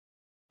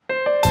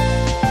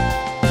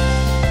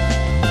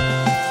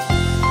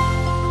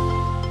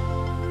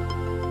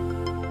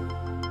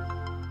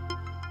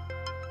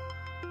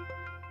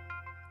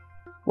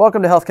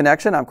Welcome to Health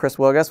Connection. I'm Chris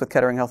Wilgus with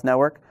Kettering Health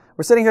Network.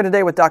 We're sitting here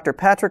today with Dr.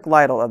 Patrick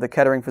Lytle of the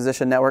Kettering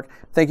Physician Network.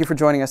 Thank you for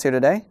joining us here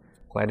today.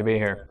 Glad to be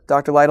here.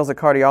 Dr. Lytle's a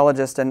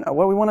cardiologist, and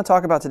what we want to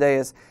talk about today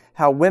is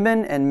how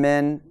women and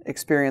men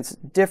experience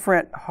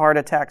different heart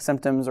attack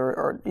symptoms,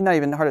 or not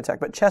even heart attack,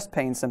 but chest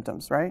pain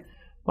symptoms, right?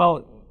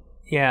 Well,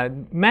 yeah,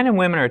 men and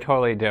women are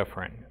totally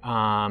different.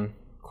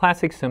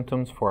 Classic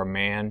symptoms for a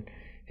man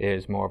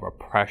is more of a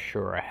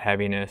pressure or a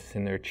heaviness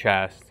in their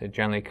chest. It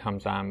generally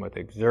comes on with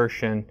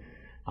exertion,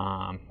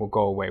 will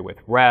go away with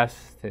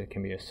rest. It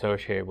can be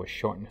associated with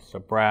shortness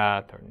of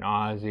breath or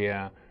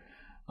nausea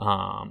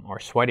or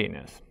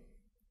sweatiness.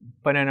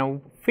 But in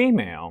a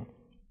females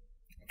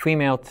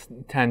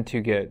tend to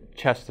get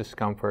chest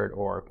discomfort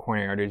or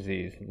coronary artery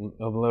disease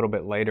a little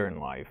bit later in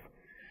life.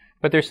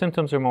 But their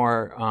symptoms are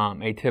more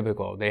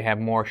atypical. They have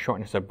more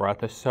shortness of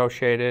breath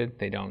associated.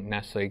 They don't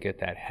necessarily get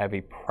that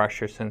heavy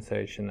pressure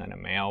sensation that a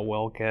male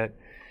will get.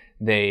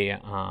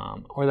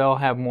 Or they'll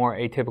have more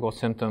atypical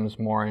symptoms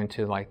more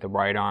into like the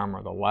right arm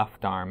or the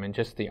left arm, and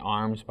just the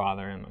arms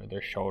bothering them or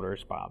their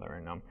shoulders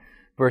bothering them,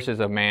 versus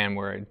a man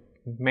where a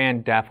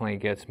man definitely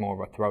gets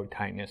more of a throat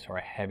tightness or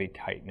a heavy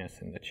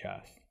tightness in the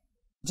chest.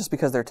 Just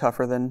because they're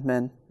tougher than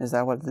men? Is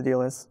that what the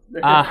deal is?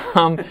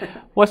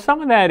 Well,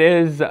 some of that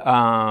is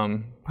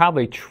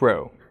probably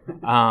true.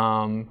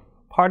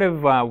 Part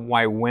of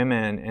why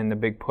women, and the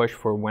big push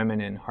for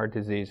women in heart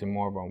disease and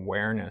more of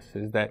awareness,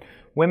 is that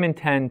women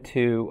tend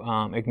to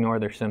ignore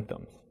their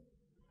symptoms.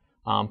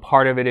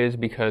 Part of it is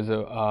because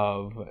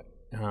of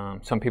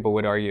some people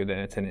would argue that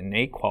it's an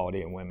innate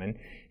quality of women,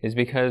 is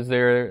because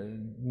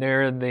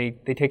they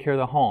take care of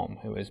the home.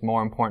 It was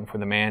more important for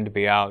the man to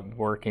be out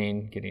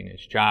working, getting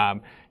his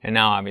job, and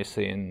now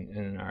obviously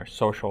in our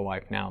social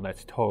life now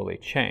that's totally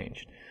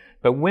changed.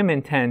 But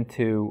women tend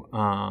to,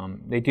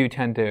 they do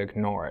tend to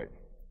ignore it.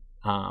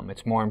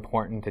 It's more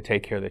important to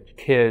take care of the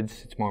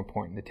kids, it's more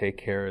important to take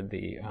care of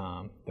the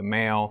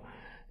male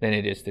than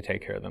it is to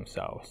take care of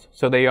themselves.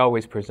 So they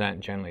always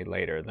present generally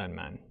later than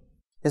men.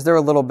 Is there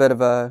a little bit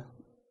of a,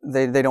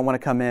 they don't want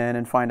to come in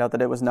and find out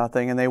that it was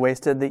nothing and they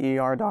wasted the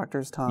ER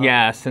doctor's time?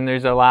 Yes, and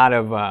there's a lot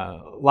of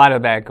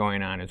that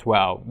going on as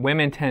well.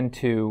 Women tend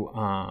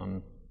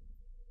to,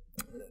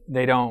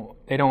 they don't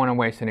want to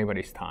waste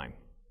anybody's time.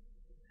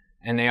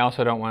 And they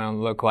also don't want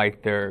to look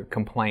like they're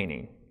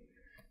complaining.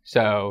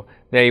 So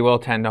they will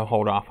tend to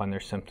hold off on their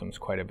symptoms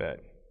quite a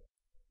bit.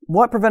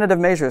 What preventative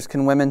measures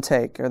can women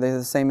take? Are they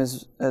the same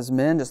as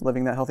men, just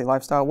living that healthy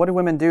lifestyle? What do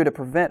women do to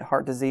prevent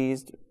heart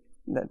disease,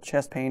 that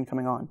chest pain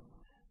coming on?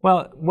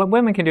 Well, what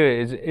women can do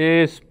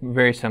is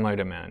very similar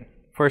to men.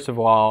 First of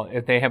all,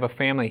 if they have a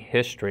family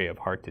history of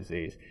heart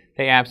disease,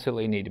 they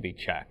absolutely need to be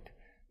checked.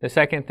 The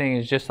second thing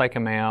is, just like a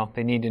male,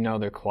 they need to know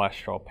their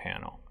cholesterol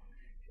panel.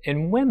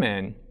 In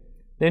women,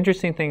 the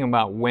interesting thing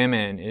about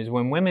women is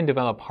when women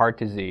develop heart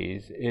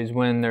disease is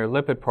when their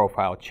lipid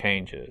profile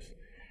changes.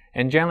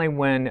 And generally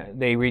when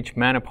they reach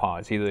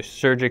menopause, either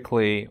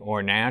surgically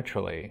or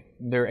naturally,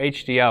 their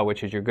HDL,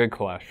 which is your good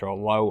cholesterol,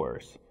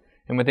 lowers.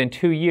 And within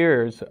 2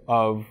 years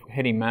of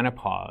hitting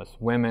menopause,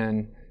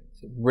 women's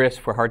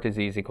risk for heart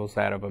disease equals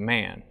that of a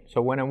man.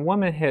 So when a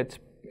woman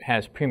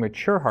has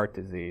premature heart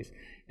disease,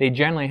 they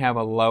generally have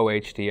a low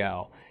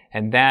HDL,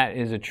 and that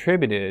is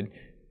attributed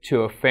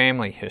to a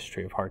family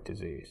history of heart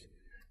disease.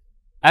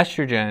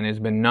 Estrogen has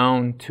been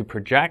known to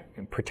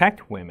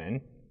protect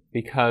women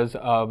because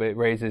of it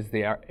raises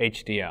the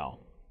HDL.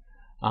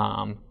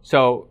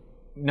 So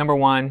number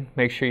one,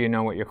 make sure you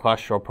know what your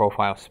cholesterol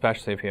profile,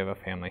 especially if you have a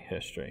family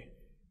history.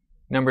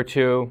 Number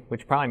two,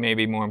 which probably may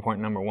be more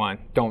important, number one,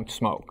 don't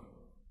smoke.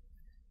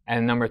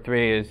 And number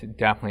three is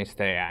definitely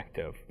stay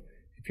active.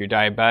 If you're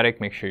diabetic,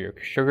 make sure your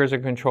sugars are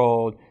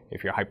controlled.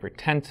 If you're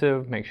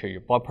hypertensive, make sure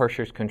your blood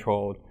pressure is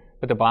controlled.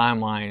 But the bottom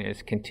line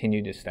is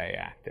continue to stay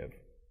active.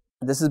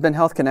 This has been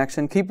Health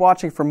Connection. Keep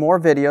watching for more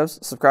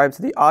videos. Subscribe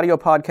to the audio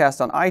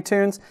podcast on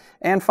iTunes,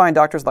 and find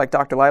doctors like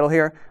Dr. Lytle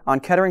here on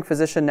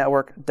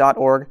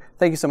KetteringPhysicianNetwork.org.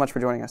 Thank you so much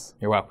for joining us.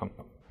 You're welcome.